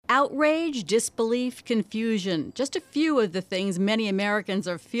Outrage, disbelief, confusion. Just a few of the things many Americans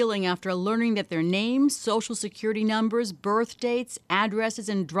are feeling after learning that their names, social security numbers, birth dates, addresses,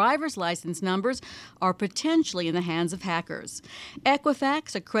 and driver's license numbers are potentially in the hands of hackers.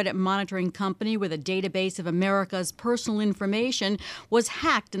 Equifax, a credit monitoring company with a database of America's personal information, was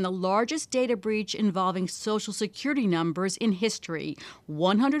hacked in the largest data breach involving social security numbers in history,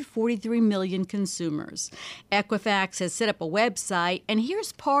 143 million consumers. Equifax has set up a website, and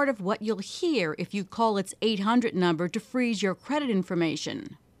here's part of what you'll hear if you call its 800 number to freeze your credit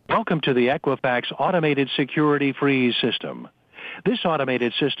information. Welcome to the Equifax Automated Security Freeze System. This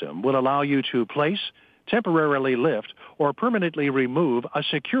automated system will allow you to place, temporarily lift, or permanently remove a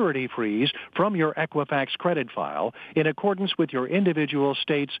security freeze from your Equifax credit file in accordance with your individual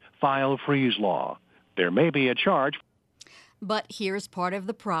state's file freeze law. There may be a charge. But here's part of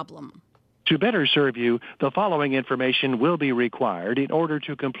the problem. To better serve you, the following information will be required in order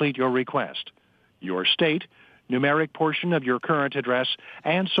to complete your request: your state, numeric portion of your current address,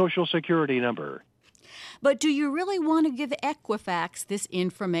 and social security number. But do you really want to give Equifax this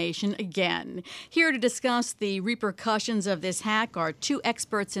information again? Here to discuss the repercussions of this hack are two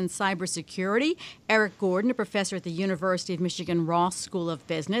experts in cybersecurity, Erik Gordon, a professor at the University of Michigan Ross School of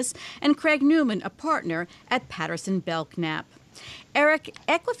Business, and Craig Newman, a partner at Patterson Belknap. Erik,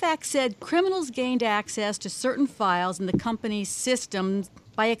 Equifax said criminals gained access to certain files in the company's systems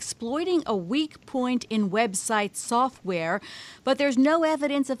by exploiting a weak point in website software, but there's no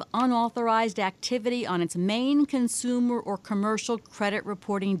evidence of unauthorized activity on its main consumer or commercial credit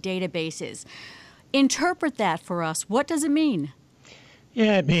reporting databases. Interpret that for us. What does it mean?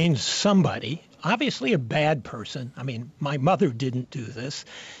 Yeah, it means somebody, obviously a bad person, I mean, my mother didn't do this,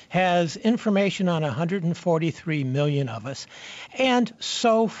 has information on 143 million of us. And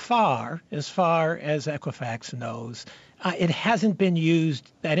so far as Equifax knows, it hasn't been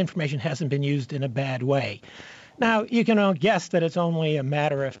used, that information hasn't been used in a bad way. Now, you can all guess that it's only a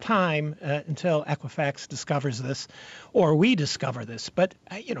matter of time until Equifax discovers this or we discover this. But,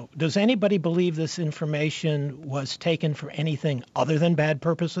 does anybody believe this information was taken for anything other than bad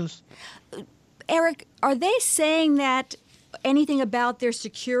purposes? Erik, are they saying that anything about their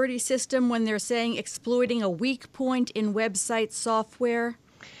security system when they're saying exploiting a weak point in website software?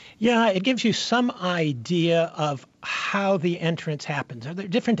 Yeah, it gives you some idea of how the entrance happens. Are there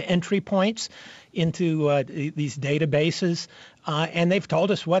different entry points into these databases? And they've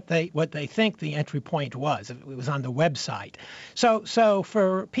told us what they think the entry point was. It was on the website. So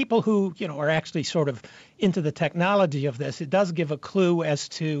for people who are actually sort of into the technology of this, it does give a clue as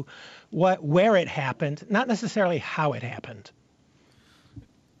to where it happened, not necessarily how it happened.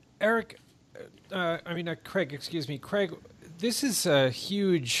 Erik, Craig, Craig, this is a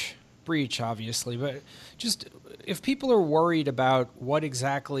huge breach, obviously, but just if people are worried about what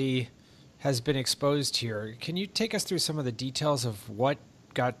exactly has been exposed here, can you take us through some of the details of what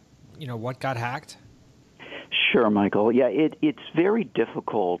got hacked? Sure, Michael. Yeah, it's very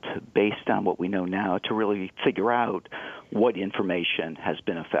difficult, based on what we know now, to really figure out what information has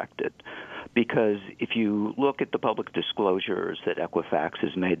been affected. Because if you look at the public disclosures that Equifax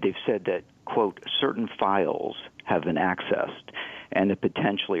has made, they've said that, quote, certain files have been accessed and that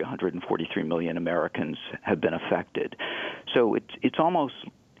potentially 143 million Americans have been affected. So it's almost,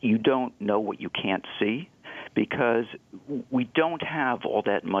 you don't know what you can't see, because we don't have all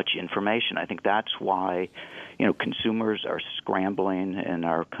that much information. I think that's why, consumers are scrambling and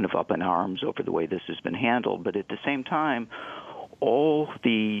are kind of up in arms over the way this has been handled. But at the same time, all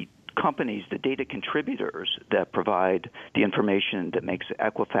the companies, the data contributors that provide the information that makes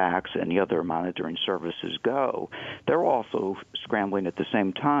Equifax and the other monitoring services go, they're also scrambling at the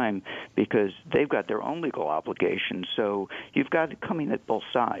same time because they've got their own legal obligations. So you've got it coming at both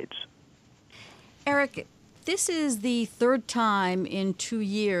sides. Erik, this is the third time in 2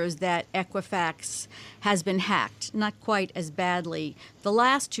 years that Equifax has been hacked, not quite as badly the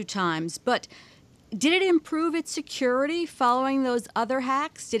last two times, but did it improve its security following those other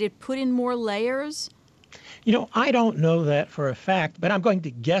hacks? Did it put in more layers? I don't know that for a fact, but I'm going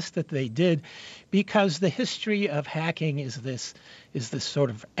to guess that they did, because the history of hacking is this sort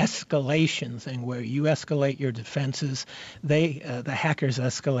of escalation thing where you escalate your defenses, the hackers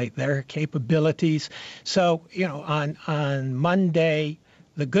escalate their capabilities. So, on Monday,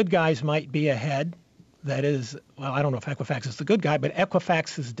 the good guys might be ahead. That is, well, I don't know if Equifax is the good guy, but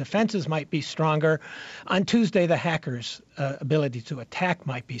Equifax's defenses might be stronger. On Tuesday, the hackers' ability to attack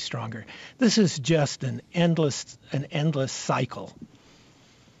might be stronger. This is just an endless cycle.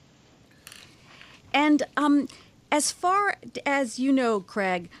 And as far as you know,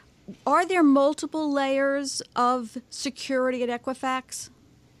 Craig, are there multiple layers of security at Equifax?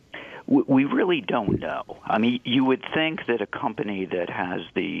 We really don't know. I mean, you would think that a company that has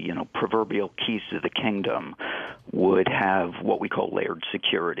the proverbial keys to the kingdom would have what we call layered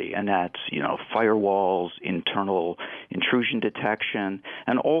security, and that's firewalls, internal intrusion detection,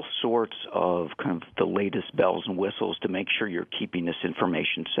 and all sorts of kind of the latest bells and whistles to make sure you're keeping this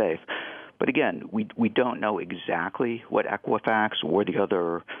information safe. But again, we don't know exactly what Equifax or the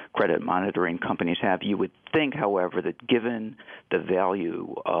other credit monitoring companies have. You would think, however, that given the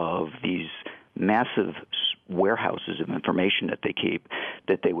value of these massive warehouses of information that they keep,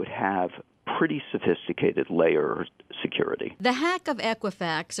 that they would have pretty sophisticated layer security. The hack of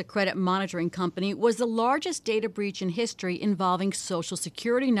Equifax, a credit monitoring company, was the largest data breach in history involving Social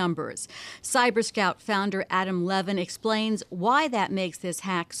Security numbers. CyberScout founder Adam Levin explains why that makes this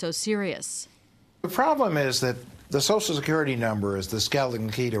hack so serious. The problem is that the Social Security number is the skeleton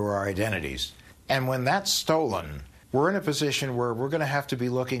key to our identities. And when that's stolen, we're in a position where we're going to have to be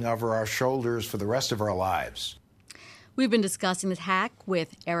looking over our shoulders for the rest of our lives. We've been discussing this hack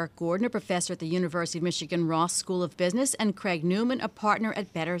with Erik Gordon, a professor at the University of Michigan Ross School of Business, and Craig Newman, a partner at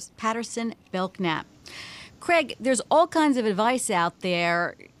Patterson Belknap. Craig, there's all kinds of advice out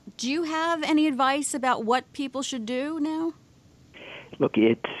there. Do you have any advice about what people should do now? Look,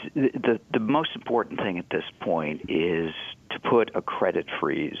 it's the most important thing at this point is to put a credit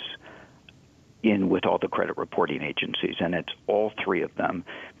freeze in with all the credit reporting agencies, and it's all three of them,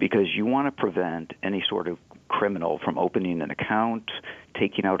 because you want to prevent any sort of criminal from opening an account,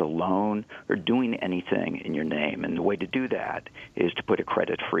 taking out a loan, or doing anything in your name. And the way to do that is to put a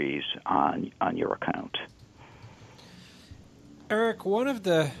credit freeze on your account. Erik, one of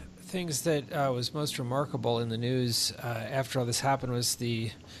the things that was most remarkable in the news after all this happened was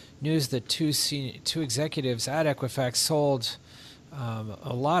the news that two executives at Equifax sold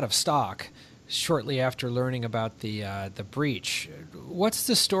a lot of stock shortly after learning about the breach. What's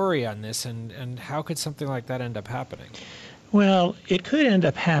the story on this, and how could something like that end up happening? Well, it could end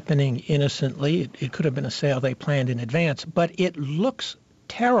up happening innocently. It could have been a sale they planned in advance, but it looks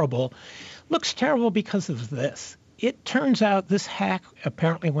terrible. Looks terrible because of this. It turns out this hack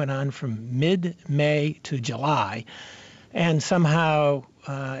apparently went on from mid-May to July, and somehow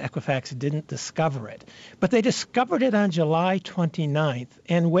Equifax didn't discover it. But they discovered it on July 29th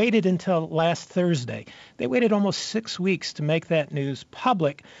and waited until last Thursday. They waited almost 6 weeks to make that news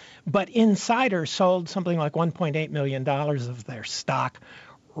public, but insiders sold something like $1.8 million of their stock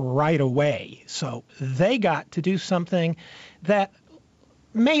right away. So they got to do something that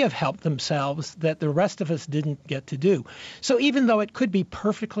may have helped themselves that the rest of us didn't get to do. So even though it could be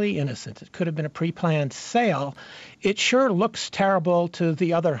perfectly innocent, it could have been a pre-planned sale, it sure looks terrible to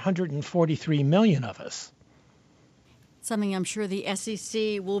the other 143 million of us. Something I'm sure the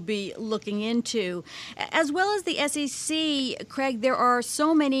SEC will be looking into. As well as the SEC, Craig, there are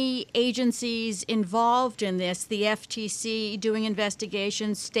so many agencies involved in this. The FTC doing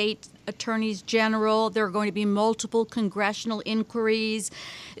investigations, state attorneys general. There are going to be multiple congressional inquiries.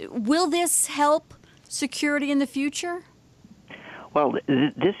 Will this help security in the future? Well,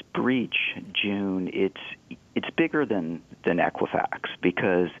 this breach, June, it's bigger than Equifax,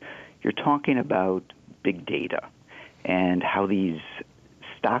 because you're talking about big data and how these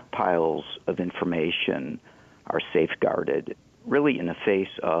stockpiles of information are safeguarded, really in the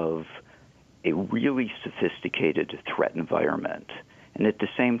face of a really sophisticated threat environment. And at the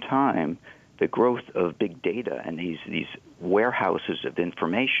same time, the growth of big data and these warehouses of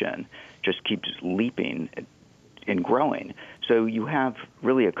information just keeps leaping and growing. So you have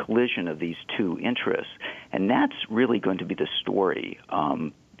really a collision of these two interests, and that's really going to be the story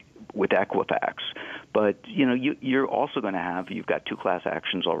with Equifax. But, you're also going to you've got two class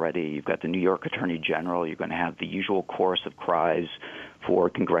actions already. You've got the New York Attorney General. You're going to have the usual chorus of cries for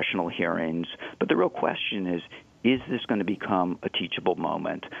congressional hearings. But the real question is this going to become a teachable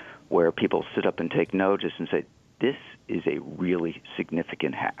moment where people sit up and take notice and say, this is a really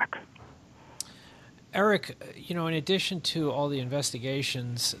significant hack? Erik, in addition to all the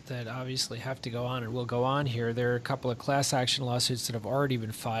investigations that obviously have to go on and will go on here, there are a couple of class action lawsuits that have already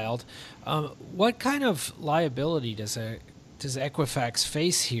been filed. What kind of liability does Equifax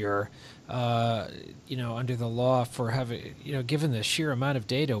face here, under the law for having, given the sheer amount of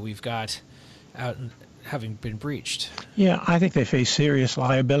data we've got out and having been breached? Yeah, I think they face serious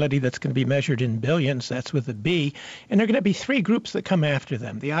liability that's going to be measured in billions. That's with a B. And there are going to be three groups that come after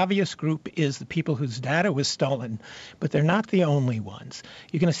them. The obvious group is the people whose data was stolen, but they're not the only ones.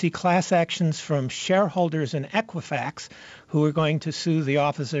 You're going to see class actions from shareholders in Equifax who are going to sue the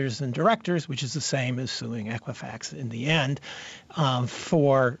officers and directors, which is the same as suing Equifax in the end,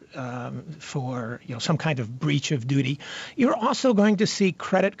 for some kind of breach of duty. You're also going to see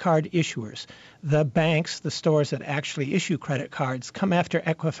credit card issuers. The banks, the stores that actually issue credit cards, come after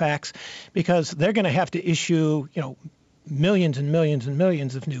Equifax because they're going to have to issue, millions and millions and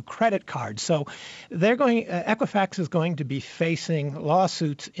millions of new credit cards. So Equifax is going to be facing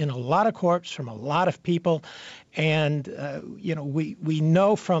lawsuits in a lot of courts from a lot of people. And, we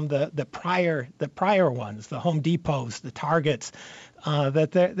know from the prior ones, the Home Depots, the Targets,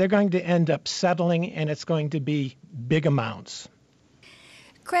 that they're going to end up settling, and it's going to be big amounts.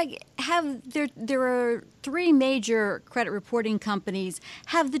 Craig, there are 3 major credit reporting companies.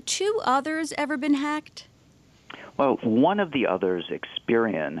 Have the 2 others ever been hacked? Well, one of the others,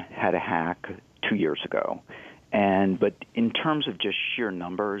 Experian, had a hack 2 years ago. But in terms of just sheer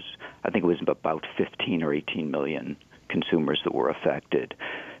numbers, I think it was about 15 or 18 million consumers that were affected.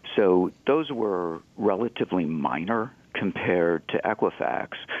 So those were relatively minor compared to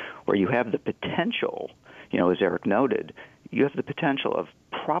Equifax, where you have the potential, as Erik noted, you have the potential of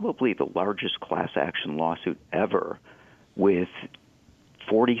probably the largest class action lawsuit ever, with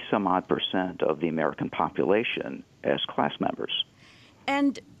 40-some-odd% of the American population as class members.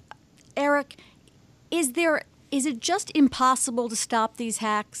 And, Erik, is it just impossible to stop these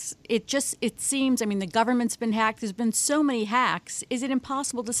hacks? It seems, the government's been hacked. There's been so many hacks. Is it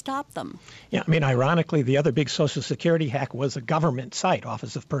impossible to stop them? Yeah, ironically, the other big Social Security hack was a government site,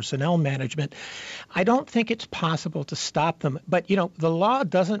 Office of Personnel Management. I don't think it's possible to stop them. But, the law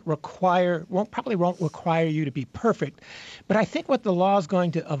probably won't require you to be perfect. But I think what the law is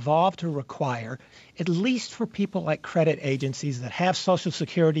going to evolve to require, at least for people like credit agencies that have Social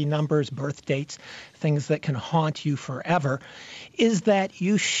Security numbers, birth dates, things that can haunt you forever, is that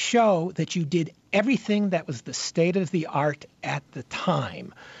you show that you did everything that was the state of the art at the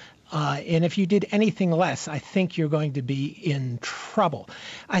time. And if you did anything less, I think you're going to be in trouble.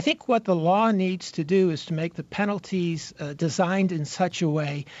 I think what the law needs to do is to make the penalties designed in such a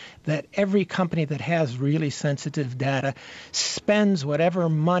way that every company that has really sensitive data spends whatever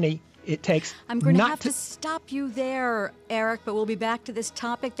money it takes. I'm going to have to stop you there, Erik, but we'll be back to this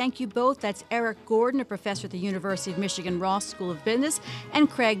topic. Thank you both. That's Erik Gordon, a professor at the University of Michigan Ross School of Business, and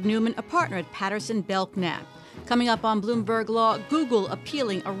Craig Newman, a partner at Patterson Belknap. Coming up on Bloomberg Law, Google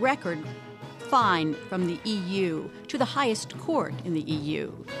appealing a record fine from the EU to the highest court in the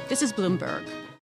EU. This is Bloomberg.